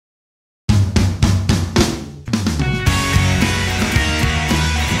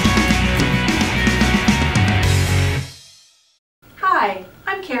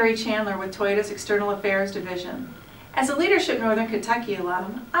Carrie Chandler with Toyota's External Affairs Division. As a Leadership Northern Kentucky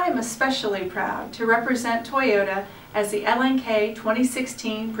alum, I am especially proud to represent Toyota as the LNK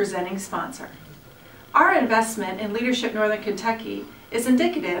 2016 presenting sponsor. Our investment in Leadership Northern Kentucky is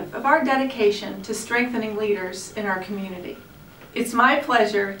indicative of our dedication to strengthening leaders in our community. It's my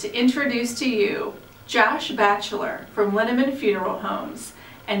pleasure to introduce to you Josh Batchelor from Linneman Funeral Homes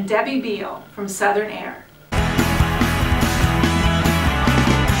and Debbie Beil from Southern Air.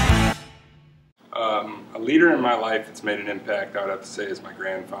 A leader in my life that's made an impact, I would have to say, is my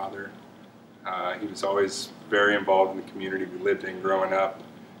grandfather. He was always very involved in the community we lived in growing up.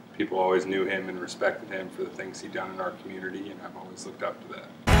 People always knew him and respected him for the things he'd done in our community, and I've always looked up to that.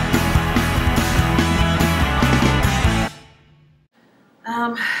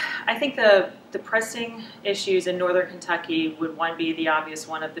 I think the pressing issues in Northern Kentucky would be the obvious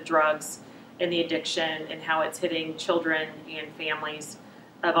one of the drugs and the addiction and how it's hitting children and families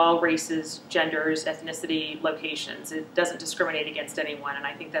of all races, genders, ethnicity, locations. It doesn't discriminate against anyone, and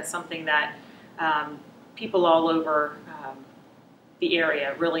I think that's something that people all over the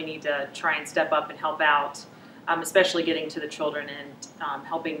area really need to try and step up and help out, especially getting to the children and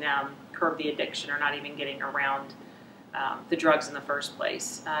helping them curb the addiction or not even getting around the drugs in the first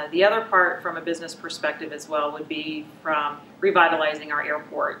place. The other part from a business perspective as well would be from revitalizing our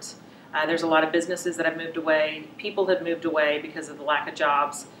airport. There's a lot of businesses that have moved away. People have moved away because of the lack of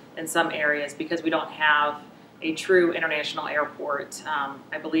jobs in some areas because we don't have a true international airport.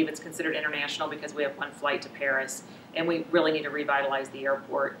 I believe it's considered international because we have one flight to Paris, and we really need to revitalize the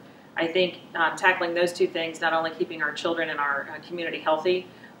airport. I think tackling those two things, not only keeping our children and our community healthy,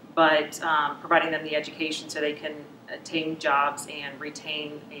 but providing them the education so they can attain jobs and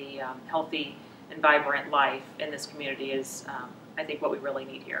retain a healthy and vibrant life in this community is, I think, what we really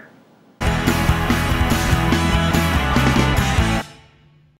need here.